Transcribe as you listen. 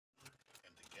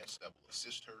guest that will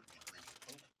assist her in bringing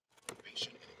hope,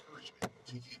 motivation, and encouragement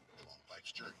to you along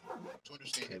life's journey to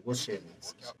understand Okay, that we'll share everything will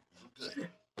this. work out for your good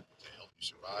to help you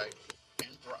survive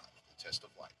and thrive the test of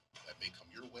life that may come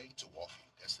your way to walk in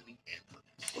destiny and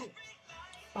purpose.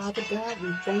 Father God,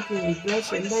 we thank you and we bless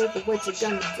your name for what you're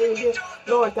going to do here.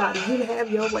 Lord God, you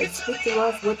have your way. Speak to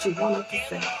us what you want us to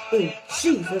say. In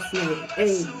Jesus' name,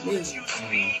 amen.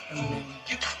 Amen.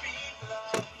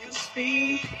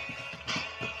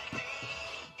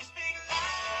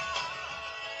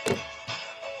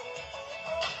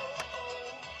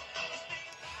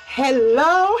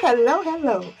 Hello, hello,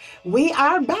 hello. We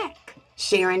are back.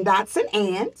 Sharon Dotson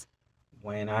and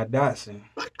Wayne I. Dotson.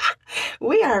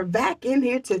 we are back in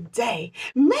here today.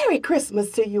 Merry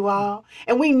Christmas to you all.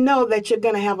 And we know that you're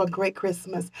going to have a great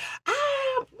Christmas.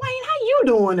 Wayne, how you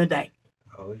doing today?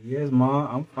 Oh yes, Mom.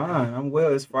 I'm fine. I'm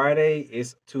well. It's Friday.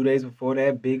 It's 2 days before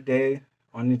that big day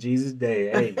on the Jesus Day.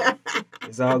 Hey,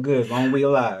 it's all good. As long as we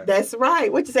alive. That's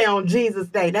right. What you say on Jesus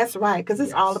Day? That's right, because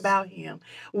it's all Yes. about him.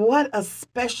 What a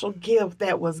special gift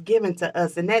that was given to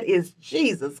us, and that is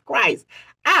Jesus Christ,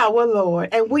 our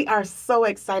Lord. And we are so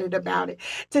excited about it.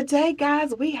 Today,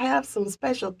 guys, we have some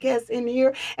special guests in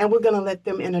here, and we're going to let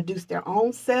them introduce their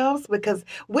own selves because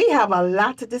we have a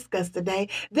lot to discuss today.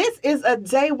 This is a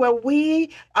day where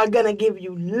we are going to give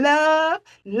you love,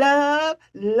 love,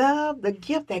 love, the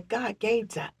gift that God gave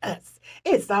to us.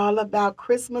 It's all about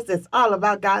Christmas. It's all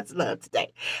about God's love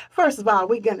today. First of all,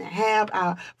 we're going to have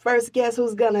our first guest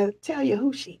who's going to tell you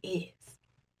who she is.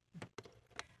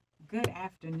 Good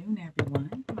afternoon,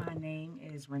 everyone. My name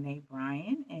is Renee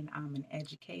Bryant, and I'm an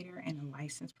educator and a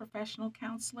licensed professional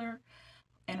counselor.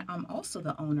 And I'm also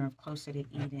the owner of Closer to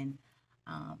Eden.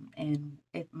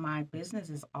 My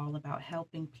business is all about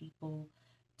helping people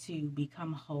to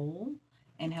become whole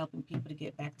and helping people to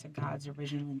get back to God's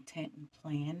original intent and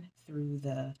plan through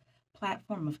the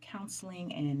platform of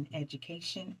counseling and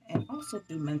education, and also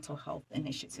through mental health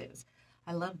initiatives.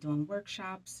 I love doing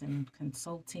workshops and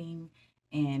consulting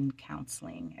and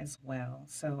counseling as well.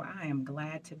 So I am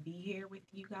glad to be here with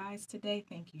you guys today.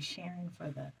 Thank you, Sharon, for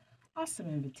the awesome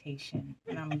invitation.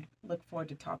 And I'm look forward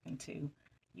to talking to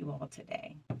you all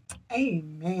today.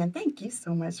 Amen. Thank you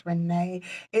so much, Renee.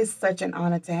 It's such an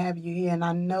honor to have you here, and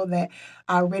I know that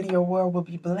our radio world will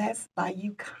be blessed by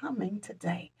you coming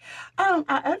today. Our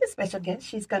other special guest,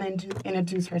 she's going to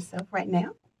introduce herself right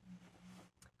now.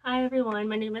 Hi, everyone.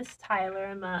 My name is Tyler.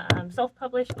 I'm a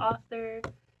self-published author,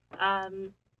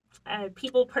 um, a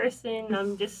people person.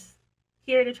 I'm just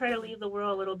here to try to leave the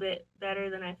world a little bit better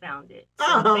than I found it.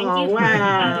 So thank you for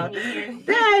having me here.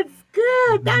 That's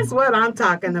good. That's what I'm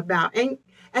talking about.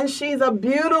 And she's a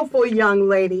beautiful young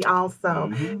lady also.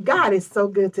 Mhm. God is so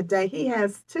good today. He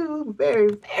has two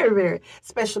very, very, very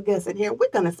special guests in here. We're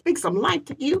going to speak some life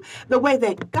to you the way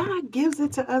that God gives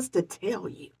it to us to tell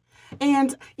you.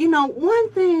 And, one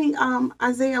thing,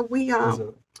 Isaiah, Wayne,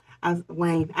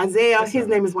 Isaiah, That's his all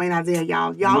name is Wayne Isaiah,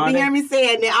 y'all. Y'all Mom, be hearing me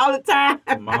saying that all the time.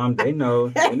 Mom, they know.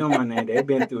 They know my name. They've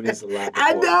been through this a lot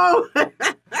before.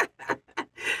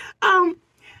 I know.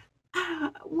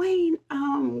 Wayne,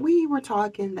 we were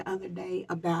talking the other day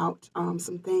about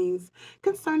some things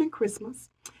concerning Christmas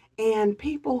and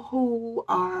people who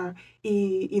are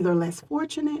either less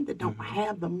fortunate, that don't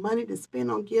have the money to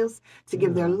spend on gifts to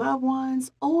give their loved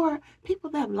ones, or people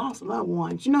that have lost loved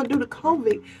ones. Due to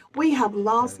COVID, we have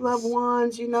lost loved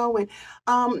ones, and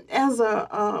as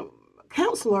a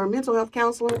counselor, mental health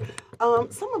counselor,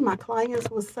 some of my clients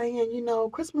were saying,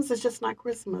 Christmas is just not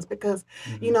Christmas because,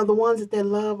 the ones that they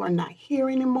love are not here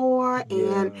anymore.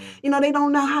 And, they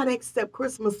don't know how to accept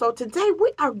Christmas. So today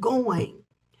we are going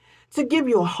to give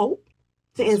you a hope,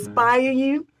 to inspire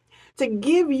you, to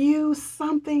give you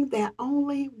something that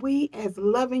only we as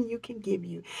loving you can give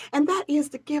you. And that is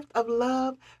the gift of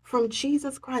love from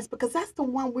Jesus Christ, because that's the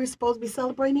one we're supposed to be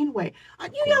celebrating anyway.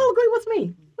 Y'all agree with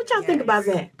me? What y'all think about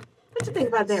that? What you think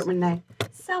about that, Renee?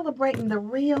 Celebrating the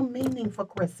real meaning for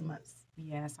Christmas.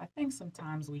 Yes, I think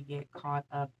sometimes we get caught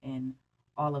up in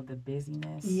all of the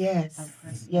busyness of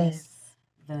Christmas. Yes.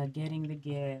 The getting the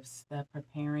gifts, the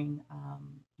preparing,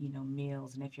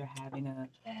 meals, and if you're having a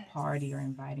party or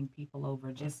inviting people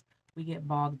over, we get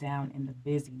bogged down in the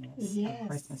busyness of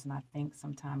Christmas, and I think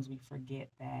sometimes we forget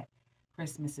that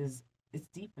Christmas it's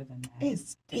deeper than that.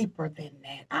 It's deeper than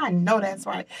that. I know that's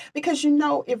right. Because,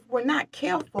 if we're not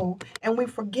careful and we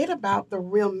forget about the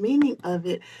real meaning of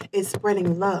it, is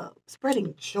spreading love,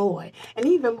 spreading joy. And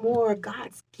even more,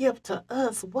 God's gift to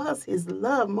us was his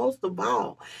love most of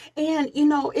all. And,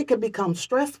 it could become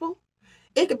stressful.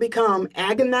 It could become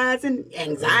agonizing,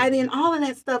 anxiety, and all of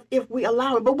that stuff if we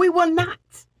allow it. But we will not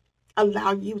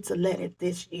allow you to let it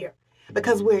this year.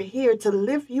 because we're here to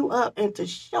lift you up and to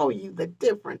show you the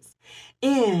difference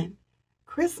in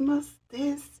Christmas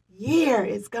this year.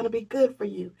 It's going to be good for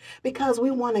you because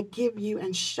we want to give you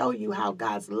and show you how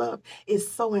God's love is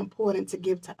so important to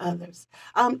give to others.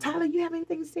 Tyler, you have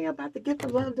anything to say about the gift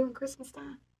of love during Christmas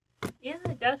time? Yeah,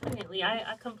 definitely.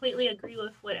 I completely agree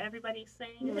with what everybody's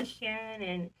saying, Miss Sharon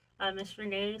and Miss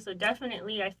Renee. So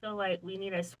definitely, I feel like we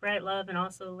need to spread love and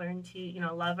also learn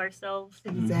to, love ourselves.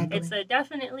 Exactly. It's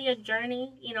definitely a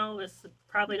journey. It's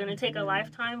probably going to take a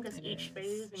lifetime because each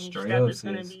phase and each step is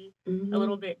going to be a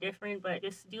little bit different. But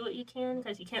just do what you can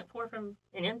because you can't pour from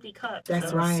an empty cup.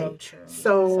 That's so. right. So true.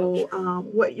 So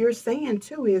what you're saying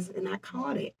too is, and I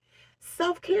caught it,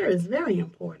 self-care is very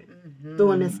important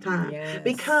during this time. Yes.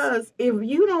 Because if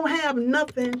you don't have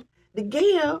nothing to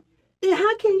give, then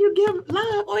how can you give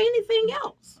love or anything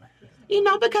else?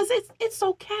 Because it's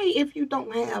okay if you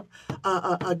don't have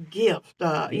a gift,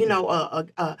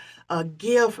 a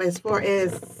gift as far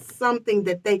as something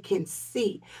that they can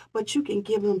see, but you can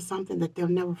give them something that they'll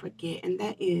never forget, and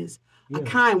that is a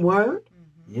kind word.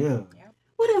 Yeah.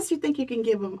 What else you think you can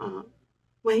give them,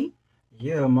 Wayne?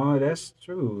 Yeah, Ma, that's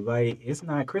true. Like, it's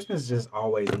not, Christmas is just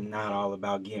always not all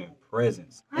about giving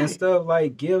presents and stuff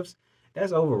like gifts.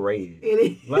 That's overrated.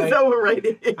 It is Like,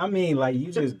 overrated. I mean, like,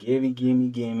 you just give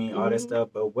me, all that stuff.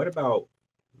 But what about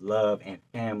love and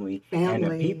family and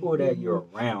the people that you're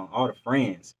around, all the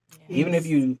friends? Yes. Even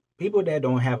if people that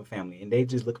don't have a family and they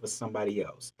just look for somebody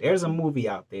else. There's a movie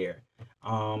out there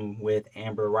with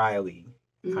Amber Riley.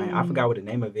 I forgot what the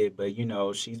name of it, but,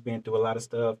 she's been through a lot of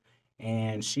stuff.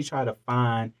 And she tried to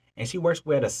find, and she works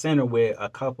at a center with a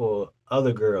couple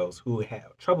other girls who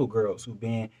have troubled girls who've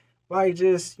been like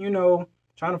just, trying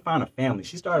to find a family.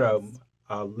 She started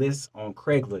a list on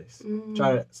Craigslist,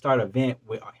 try to start an event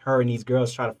with her and these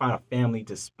girls, try to find a family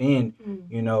to spend,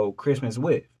 Christmas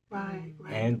with. Right.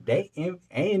 And they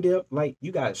ended up like,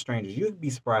 you got strangers. You'd be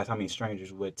surprised how many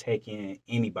strangers would take in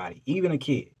anybody, even a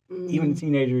kid, even a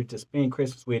teenager, to spend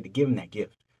Christmas with, to give them that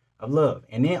gift of love.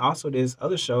 And then also this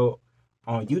other show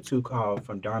on YouTube called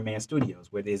From Darn Man Studios,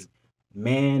 where this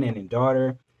man and his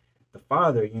daughter, the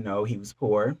father, he was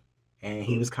poor and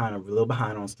he was kind of a little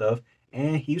behind on stuff,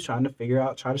 and he was trying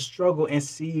to try to struggle and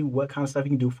see what kind of stuff he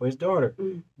can do for his daughter.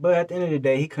 But at the end of the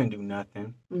day, he couldn't do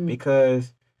nothing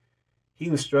because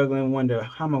he was struggling, wonder,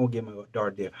 how am I going to get my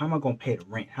daughter this? How am I going to pay the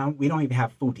rent? We don't even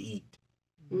have food to eat.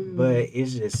 But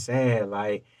it's just sad,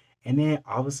 like, and then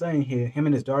all of a sudden, him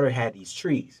and his daughter had these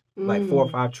trees, like 4 or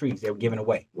 5 trees they were giving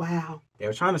away. Wow. They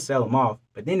were trying to sell them off,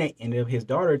 but then they ended up his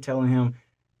daughter telling him,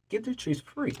 "Give the trees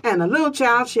for free." And a little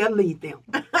child shall lead them.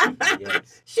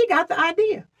 Yes. She got the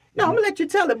idea. No, I'm going to let you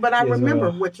tell it, but I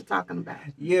remember what you're talking about.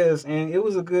 Yes, and it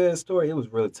was a good story. It was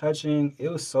really touching. It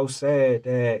was so sad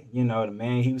that, the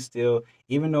man, he was still,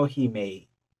 even though he made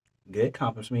good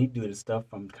accomplishment, he do the stuff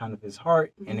from kind of his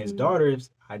heart and his daughter's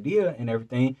idea and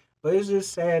everything, but it's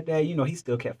just sad that, he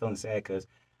still kept feeling sad because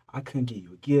I couldn't give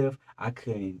you a gift.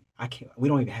 We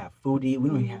don't even have food to eat. We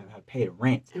don't even have how to pay the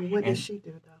rent. And what did she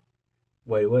do, though?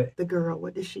 Wait, what? The girl,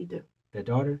 what did she do? The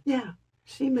daughter? Yeah,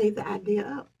 she made the idea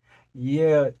up.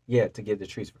 Yeah, to get the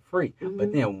trees for free.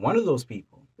 But then one of those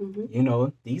people,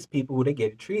 these people who they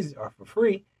get the trees are for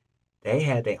free, they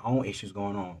had their own issues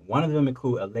going on. One of them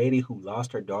include a lady who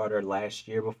lost her daughter last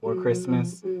year before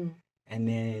Christmas. And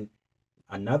then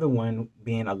another one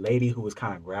being a lady who was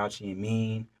kind of grouchy and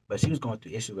mean, but she was going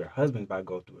through issues with her husband by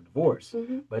going through a divorce.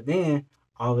 But then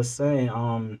all of a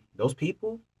sudden, those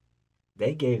people,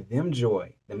 they gave them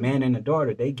joy. The man and the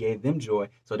daughter, they gave them joy.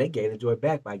 So they gave the joy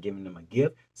back by giving them a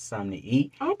gift, something to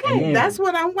eat. Okay, that's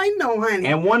what I'm waiting on, honey.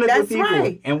 And one of the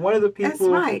people, That's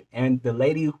right. And the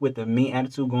lady with the mean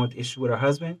attitude going through issue with her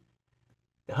husband,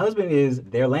 the husband is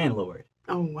their landlord.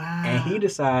 Oh, wow. And he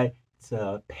decided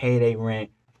to pay their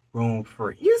rent room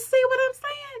free. You see what I'm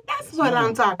saying? That's what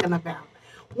I'm talking about.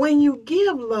 When you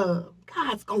give love,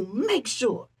 God's going to make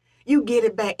sure you get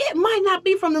it back. It might not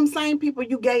be from them same people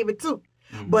you gave it to,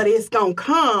 but it's going to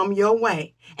come your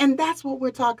way. And that's what we're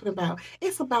talking about.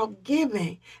 It's about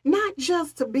giving, not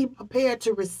just to be prepared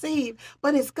to receive,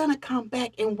 but it's going to come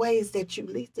back in ways that you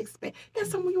least expect. There's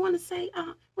something you want to say,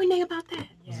 Renee, about that?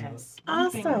 Yes.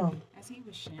 Awesome. As he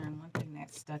was sharing, one thing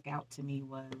that stuck out to me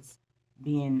was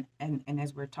being, and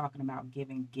as we're talking about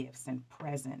giving gifts and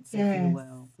presents, if you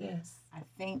will. Yes. I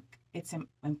think it's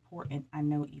important, I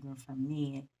know even for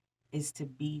me, is to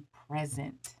be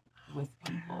present with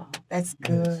people. That's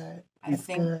good. I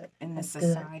think in the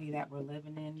society that we're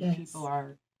living in, people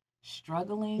are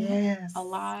struggling a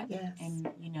lot. And,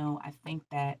 I think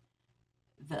that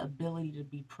the ability to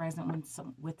be present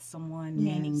with someone,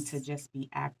 meaning to Yes. just be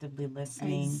actively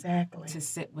listening, Exactly. to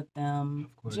sit with them,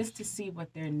 Of course. just to see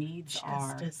what their needs Just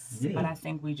are. to see. But I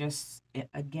think we just,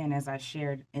 again, as I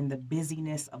shared, in the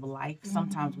busyness of life,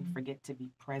 sometimes we forget to be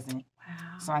present.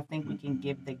 Wow. So I think we can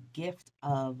give the gift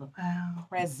of Wow.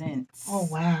 presence Oh,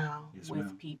 wow. Yes, with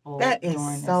ma'am. people That is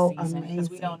during so this season, because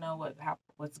we amazing. don't know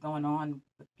what's going on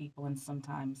with people, and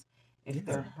sometimes if Yeah.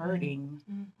 they're hurting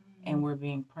and we're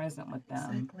being present with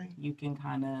them, Exactly. you can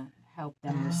kind of help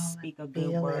them or speak a good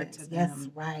Feel word it. to Yes,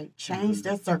 them. right. Change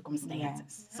their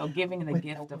circumstances. Yes. So giving the with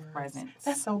gift the of words. presence.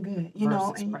 That's so good. You know,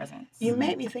 versus and presence. you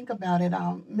made me think about it.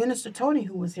 Minister Tony,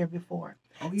 who was here before,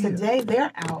 Oh, yeah. today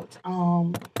they're out.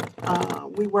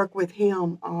 We work with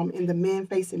him in the Men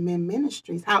Facing Men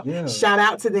Ministries. Yeah. Shout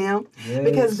out to them Yes.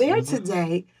 because they're Mhm.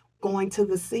 today going to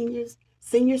the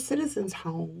senior citizens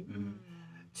home Mhm.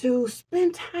 to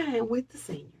spend time with the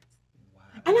seniors.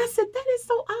 Wow. And I said, that is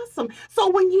so awesome. So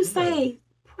when you Yeah. say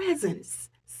presence,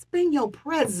 spend your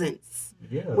presence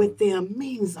Yeah. with them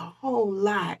means a whole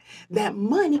lot that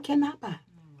money cannot buy.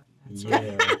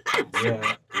 Yeah,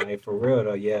 yeah, like for real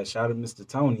though. Yeah, shout out to Mr.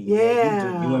 Tony.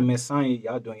 Yeah. you and Miss Sonya,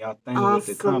 y'all doing y'all thing with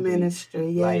the Awesome company. ministry,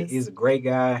 yes. Like he's a great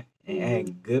guy and Mhm.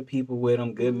 had good people with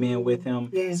him, good men with him,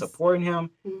 Yes. supporting him.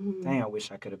 Mhm. Dang, I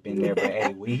wish I could have been there, but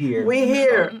hey, we here. We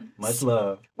here. So, much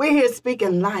love. We're here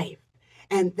speaking life.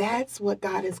 And that's what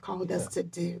God has called us to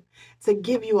do, to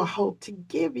give you a hope, to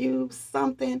give you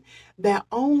something that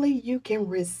only you can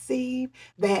receive,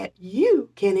 that you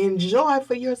can enjoy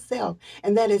for yourself.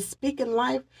 And that is speaking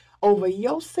life over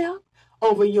yourself,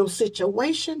 over your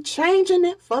situation, changing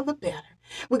it for the better.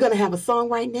 We're going to have a song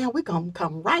right now. We're going to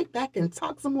come right back and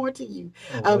talk some more to you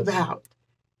about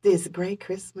this great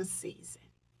Christmas season.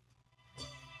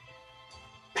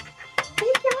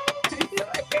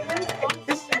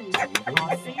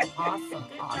 Awesome.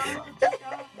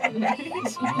 And I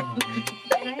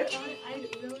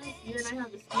realized you and I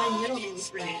have my middle name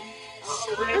is Renee,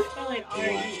 but I spell it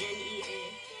Renea.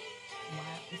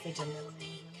 You said your middle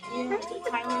name? Yeah, it's like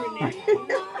Tyler Renee.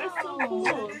 That's so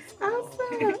cool.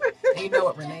 Awesome. You know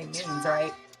what Renee means,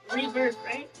 right? Rebirth,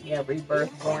 right? Yeah,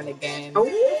 rebirth, born again, Oh,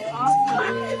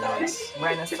 Awesome.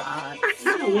 Renaissance. wow. That's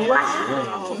so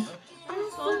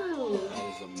Awesome. cool. That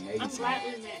is I'm amazing. glad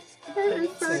we met. That is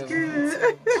so too.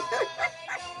 good.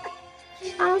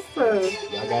 Awesome.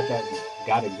 Y'all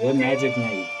got a good magic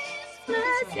name.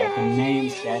 Got them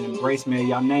names, that embracement of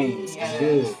y'all names. It's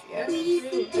good.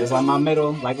 Yes. Just like my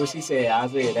middle, like what she said,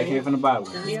 Isaiah, that came from the Bible.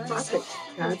 God's prophet.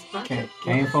 God's prophet.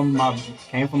 Came from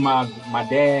my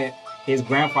dad, his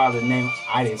grandfather named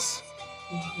Itis,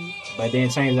 Mhm. but then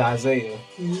changed to Isaiah.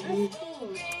 Mhm. That's cool.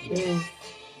 Yes.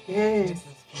 Yes. This is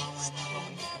flowing,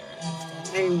 Holy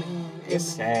Spirit. Amen. It's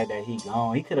sad that he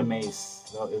gone. He could have made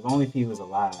so if only if he was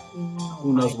alive. Mhm.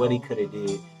 Who knows what he could have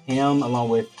did? Him along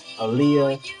with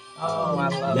Aaliyah, Oh, I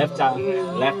love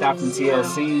left out from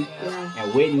TLC, Yeah.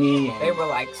 and Whitney. They And were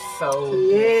like so.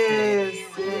 Yes.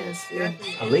 Yes. Yes.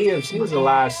 Aaliyah, if she was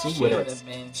alive, she would have.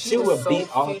 been. She was would so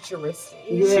beat all. futuristic.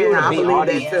 Yeah, She would I have beat believe all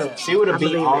that these. too. She would I have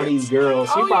beat believe all that. these girls.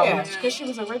 She Oh probably. yeah, because she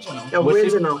was original.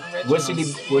 Original.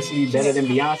 Was she better than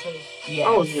Beyonce? Yes.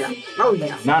 Oh yeah. Oh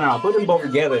yeah. No. Put them both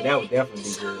together. That would definitely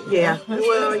be good. Yeah.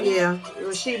 Well, yeah.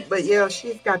 Well,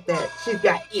 she's got that. She's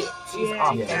got it. She's Yeah,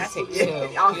 authentic yeah.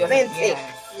 too. Authentic.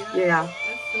 Yes. Yeah.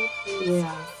 That's so cool.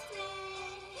 Yeah.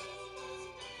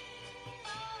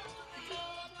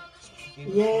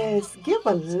 Yes. Give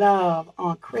a love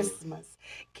on Christmas.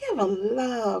 Give a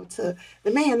love to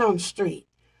the man on the street,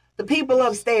 the people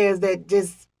upstairs that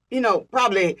just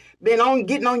probably been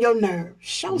getting on your nerves.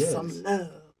 Show Yes. some love.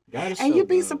 Gotta And show you'd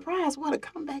be love. surprised what'll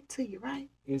come back to you, right?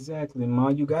 Exactly,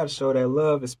 Mom. You gotta show that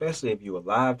love, especially if you're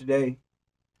alive today.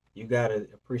 You gotta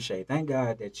appreciate. Thank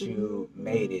God that you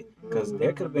made it, because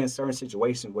there could have been certain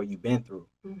situations where you've been through.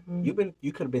 Mm-hmm.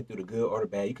 You could have been through the good or the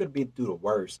bad. You could have been through the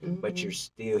worst, but you're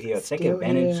still here. Take Still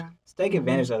advantage. here. Take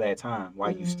advantage of that time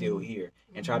while you're still Mhm. here,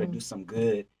 and try to do some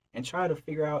good, and try to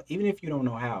figure out, even if you don't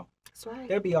know how. That's right.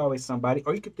 There'll be always somebody,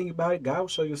 or you could think about it. God will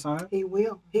show you a sign. He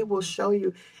will. He will show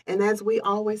you. And as we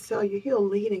always tell you, he'll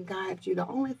lead and guide you. The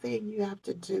only thing you have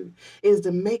to do is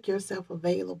to make yourself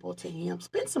available to him.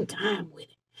 Spend some time with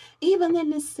him. Even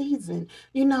in this season,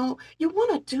 you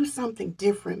want to do something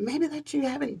different, maybe that you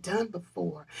haven't done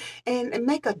before, and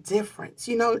make a difference.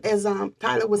 As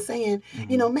Tyler was saying,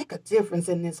 make a difference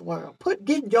in this world.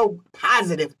 Give your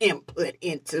positive input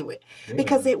into it,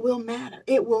 because it will matter.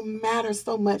 It will matter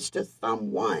so much to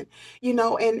someone,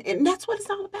 and that's what it's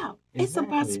all about. It's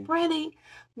about Exactly. spreading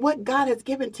what God has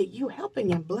given to you,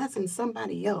 helping and blessing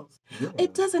somebody else. Yeah.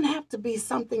 It doesn't have to be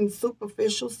something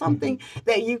superficial, something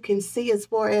that you can see as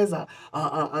far as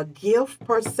a gift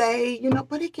per se,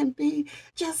 but it can be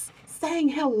just saying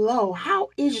hello. How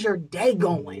is your day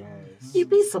going? Yes. You'd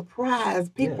be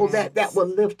surprised people Yes. that will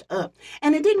lift up,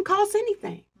 and it didn't cost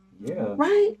anything. Yeah.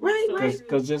 Right.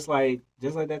 Because just like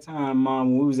that time,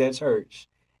 Mom, when we was at church,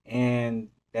 and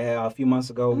that a few months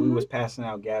ago we was passing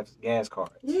out gas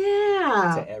cards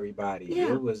Yeah. to everybody.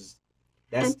 Yeah. It was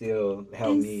that And still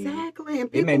helped me. exactly, and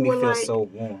It made people me were feel like, so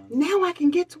warm. now I can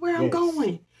get to where I'm Yes.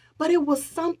 going. But it was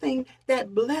something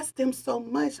that blessed them so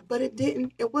much, but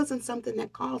it wasn't something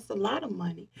that cost a lot of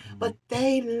money, but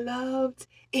they loved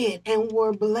it and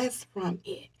were blessed from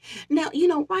it. Now,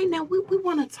 right now we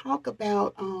want to talk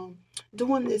about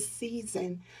during this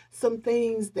season, some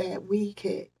things that we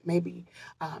could maybe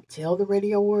tell the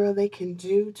radio world they can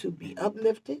do to be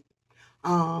uplifted.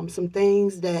 Some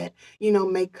things that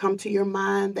may come to your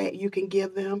mind that you can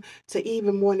give them to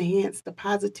even more enhance the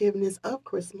positiveness of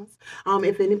Christmas.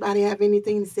 If anybody have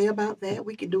anything to say about that,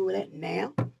 we could do that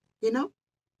now. Anybody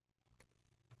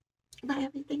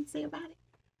have anything to say about it?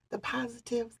 The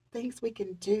positive things we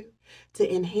can do to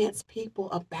enhance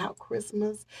people about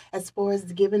Christmas, as far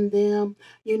as giving them,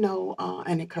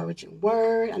 an encouraging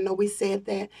word. I know we said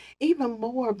that. Even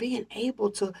more, being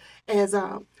able to, as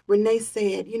Renee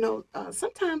said,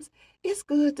 sometimes it's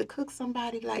good to cook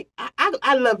somebody. Like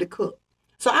I love to cook,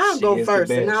 so I'll She go is the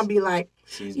first, and I'll best. be like,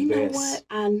 She's you the know best. what?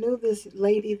 I knew this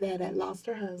lady that had lost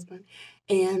her husband,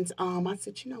 and I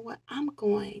said, you know what? I'm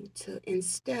going to,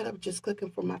 instead of just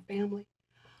cooking for my family,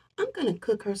 I'm going to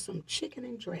cook her some chicken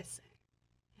and dressing.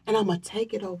 And I'm going to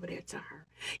take it over there to her.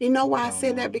 You know why I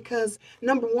said that? Because,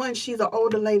 number one, she's an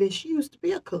older lady. She used to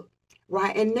be a cook,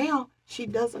 right? And now she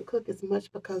doesn't cook as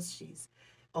much because she's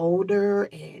older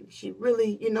and she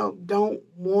really, don't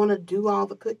want to do all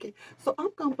the cooking. So I'm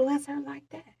going to bless her like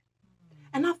that.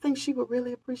 And I think she would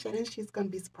really appreciate it. And she's going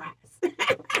to be surprised.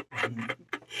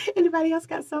 Anybody else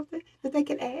got something that they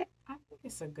can add? I think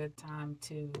it's a good time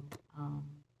to,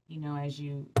 as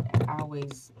you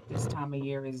always, this time of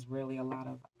year is really a lot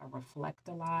of, I reflect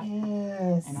a lot.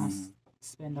 Yes. And I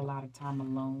spend a lot of time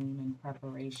alone in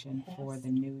preparation for the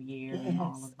new year and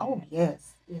all of that. Oh,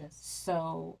 yes.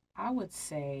 So I would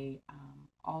say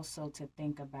also to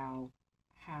think about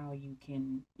how you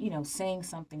can, saying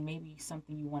something, maybe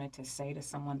something you wanted to say to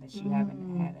someone that you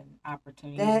haven't had an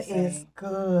opportunity to say. That is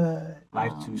good.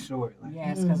 Life's too short.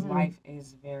 Yes, because life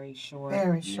is very short.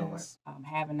 Very short. Yes.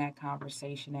 Having that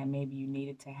conversation that maybe you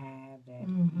needed to have that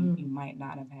you might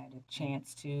not have had a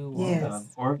chance to.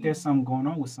 Yes. Or if there's something going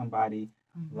on with somebody,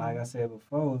 like I said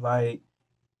before,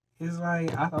 it's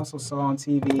like I also saw on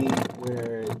TV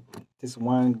where this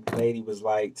one lady was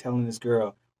like telling this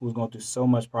girl who was going through so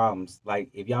much problems. Like,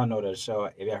 if y'all know the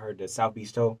show, if y'all heard the South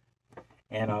Beach show,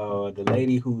 and the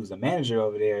lady who's the manager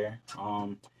over there,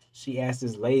 she asked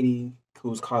this lady who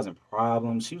was causing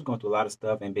problems. She was going through a lot of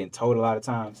stuff and been told a lot of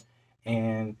times.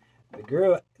 And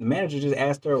the manager just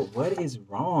asked her, "What is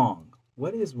wrong?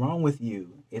 What is wrong with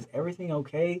you? Is everything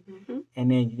okay?"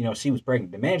 And then, she was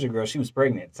pregnant. The manager girl, she was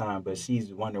pregnant at the time, but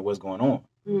she's wondering what's going on.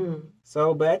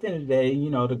 So, but at the end of the day,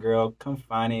 the girl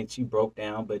confided, she broke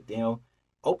down, but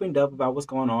opened up about what's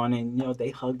going on, and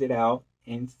they hugged it out,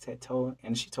 and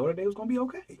she told her they was gonna be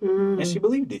okay, and she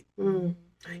believed it.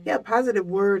 Yeah, positive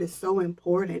word is so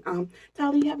important.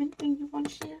 Tyler, you have anything you want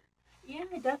to share? Yeah,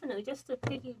 definitely. Just to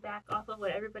piggyback off of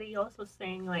what everybody else was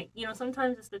saying,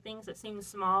 sometimes it's the things that seem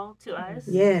small to us.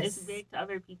 Yes. It's big to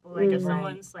other people. Like if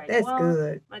someone's like, that's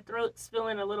good. My throat's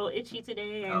feeling a little itchy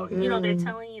today, and they're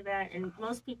telling you that, and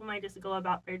most people might just go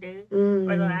about their day, or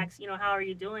they'll ask, how are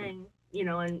you doing?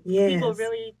 And people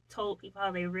really told people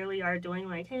how they really are doing,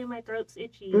 like, hey, my throat's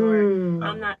itchy, or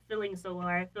I'm not feeling so well,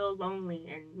 or I feel lonely,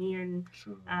 and me and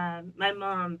my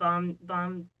mom bonded,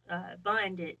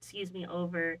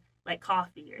 over like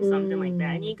coffee or something like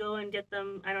that. And you go and get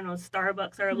them, I don't know,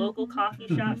 Starbucks or a local coffee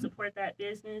shop, support that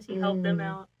business, you help them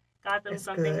out, got them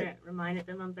something that reminded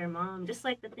them of their mom. Just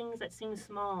like the things that seem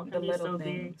small can be so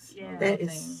big. Yeah. That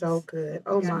is so good.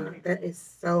 Oh my, that is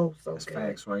so That's good.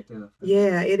 facts right there.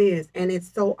 Yeah, it is. And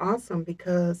it's so awesome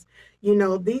because,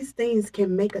 these things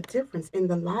can make a difference in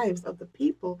the lives of the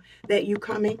people that you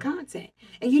come in contact.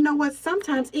 And you know what?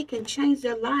 Sometimes it can change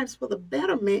their lives for the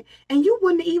betterment, and you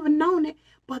wouldn't have even known it,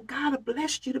 but God have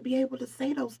blessed you to be able to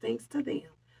say those things to them,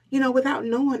 without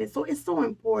knowing it. So it's so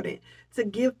important to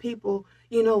give people,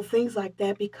 things like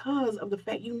that, because of the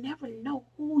fact you never know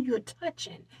who you're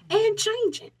touching and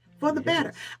changing for the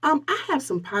better. I have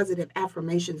some positive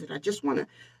affirmations that I just want to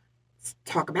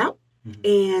talk about.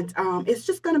 And it's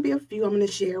just going to be a few I'm going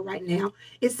to share right now.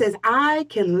 It says, I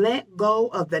can let go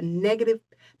of the negative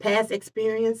past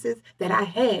experiences that I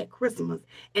had Christmas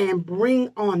and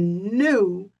bring on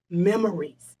new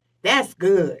memories. That's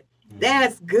good.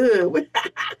 That's good.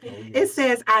 It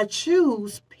says, I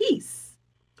choose peace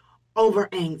over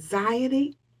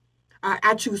anxiety.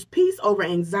 I choose peace over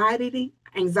anxiety,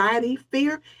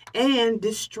 fear, and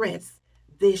distress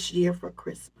this year for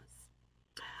Christmas.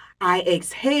 I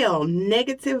exhale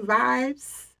negative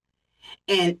vibes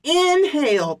and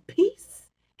inhale peace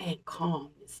and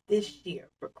calmness this year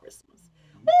for Christmas.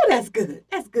 Oh, that's good.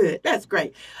 That's good. That's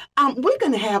great. We're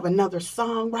going to have another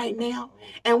song right now,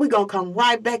 and we're going to come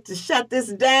right back to shut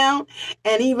this down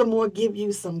and even more give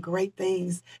you some great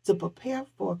things to prepare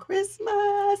for Christmas.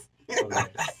 Oh,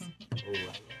 yes.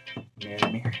 Mary,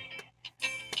 Mary.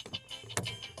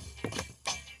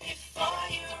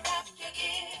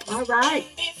 All right.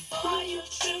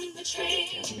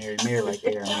 That's Mary, Mary right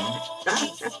there, man.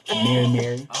 Mary,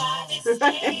 Mary.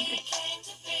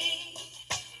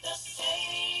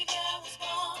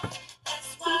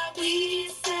 We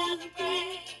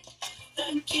celebrate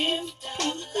the gift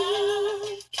of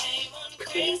love came on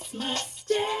Christmas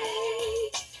Day.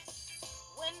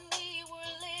 When we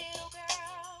were little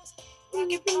girls,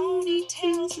 rocking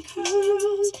ponytails and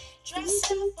curls,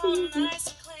 dressed up all nice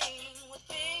and clean with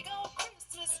big old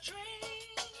Christmas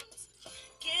dreams.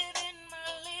 Giving my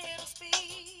little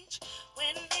speech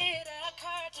when it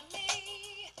occurred to me,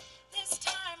 this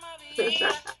time of year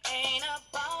ain't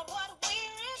about what we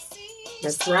receive.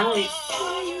 That's right.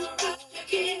 Before you wrap your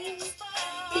gifts,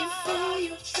 before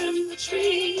you trim the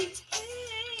tree,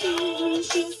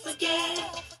 don't you forget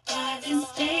why this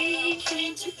day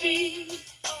came to be.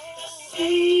 The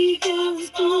Savior was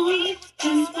born,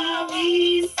 that's why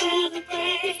we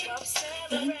celebrate.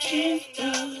 The gift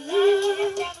of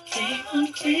love came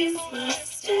on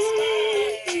Christmas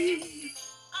Day.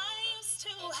 I used to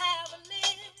have a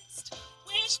list,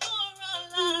 wish for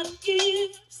a lot of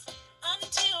gifts,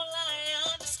 until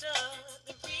I understood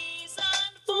the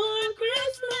reason for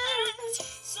Christmas.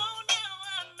 So now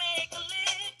I make a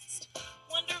list,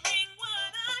 wondering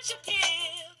what I should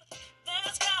give.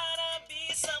 There's gotta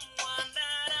be someone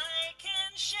that I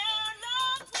can share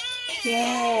love with.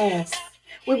 Yes.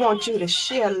 We want you to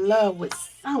share love with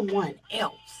someone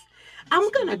else. I'm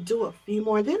going to do a few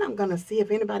more. Then I'm going to see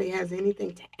if anybody has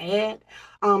anything to add.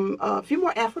 A few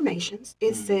more affirmations.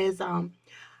 It says,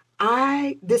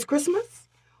 this Christmas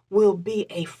will be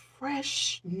a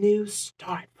fresh new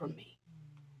start for me.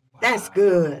 Wow. That's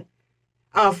good.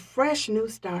 A fresh new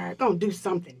start. Going to do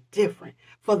something different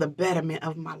for the betterment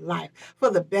of my life,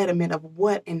 for the betterment of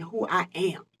what and who I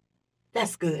am.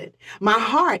 That's good. My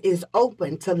heart is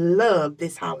open to love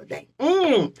this holiday.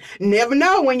 Never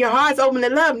know when your heart's open to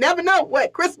love. Never know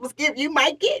what Christmas gift you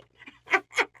might get.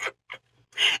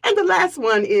 And the last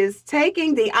one is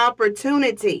taking the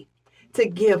opportunity to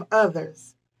give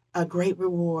others a great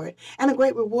reward. And a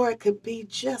great reward could be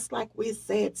just like we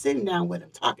said, sitting down with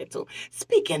them, talking to them,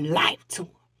 speaking life to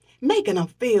them, making them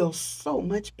feel so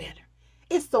much better.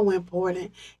 It's so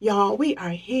important, y'all. We are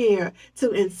here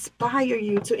to inspire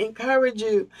you, to encourage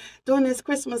you during this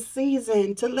Christmas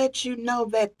season, to let you know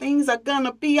that things are going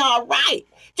to be all right.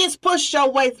 Just push your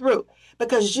way through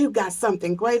because you got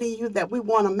something great in you that we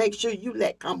want to make sure you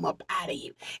let come up out of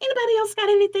you. Anybody else got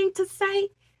anything to say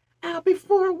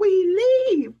before we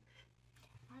leave?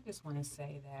 I just want to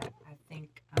say that I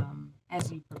think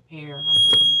as you prepare, I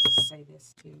just want to say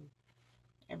this to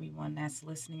everyone that's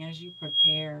listening, as you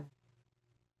prepare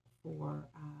for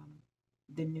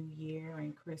the new year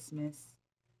and Christmas,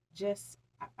 just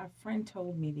a friend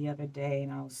told me the other day,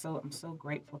 and I'm so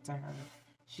grateful to her.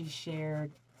 She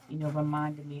shared,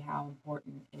 reminded me how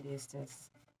important it is to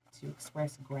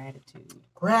express gratitude.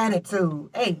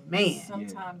 Gratitude, amen.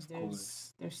 Sometimes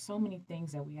there's so many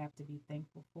things that we have to be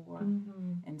thankful for,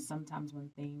 and sometimes when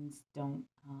things don't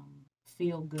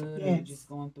feel good, or you're just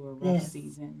going through a rough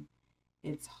season,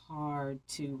 it's hard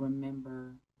to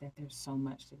remember that there's so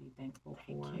much to be thankful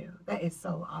for. Thank you. That is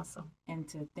so awesome. And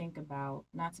to think about,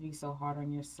 not to be so hard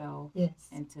on yourself,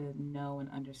 and to know and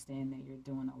understand that you're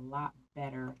doing a lot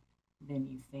better than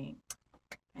you think.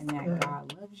 And that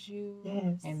God loves you,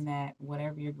 and that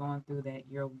whatever you're going through, that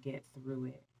you'll get through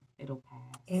it. It'll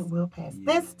pass. It will pass.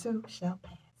 Yeah. This too shall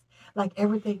pass. Like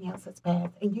everything else has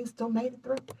passed, and you still made it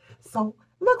through. So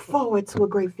look forward to a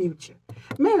great future.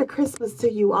 Merry Christmas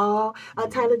to you all.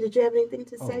 Tyler, did you have anything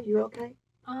to say? You okay?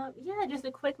 Yeah, just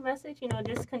a quick message.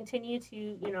 Just continue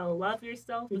to love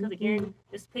yourself because again,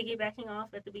 just piggybacking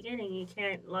off at the beginning, you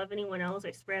can't love anyone else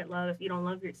or spread love if you don't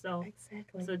love yourself.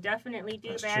 Exactly. So definitely do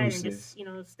That's that true, and sis.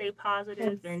 just stay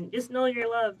positive Yes. and just know you're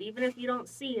loved, even if you don't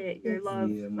see it. You're Yes.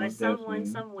 loved Yeah, by most someone definitely.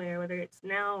 somewhere, whether it's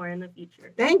now or in the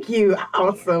future. Thank you.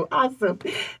 Awesome. Awesome.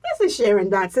 This is Sharon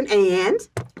Dotson and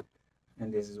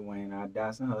And this is Wayne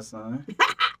Dawson, her son.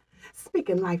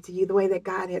 speaking life to you the way that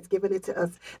God has given it to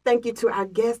us. Thank you to our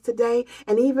guest today.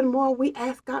 And even more, we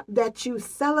ask God that you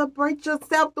celebrate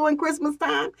yourself during Christmas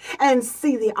time and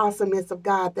see the awesomeness of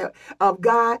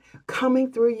God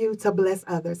coming through you to bless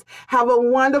others. Have a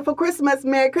wonderful Christmas.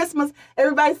 Merry Christmas.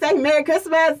 Everybody say Merry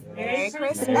Christmas. Merry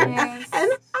Christmas.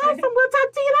 And awesome. We'll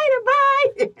talk to you later.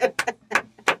 Bye.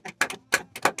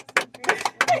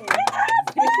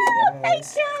 Thank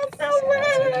you so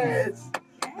much.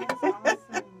 That's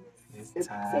awesome. It's Say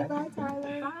time. bye,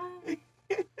 Tyler. Bye.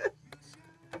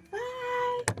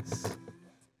 Bye.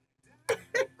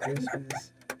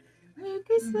 Christmas. Merry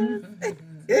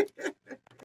Christmas.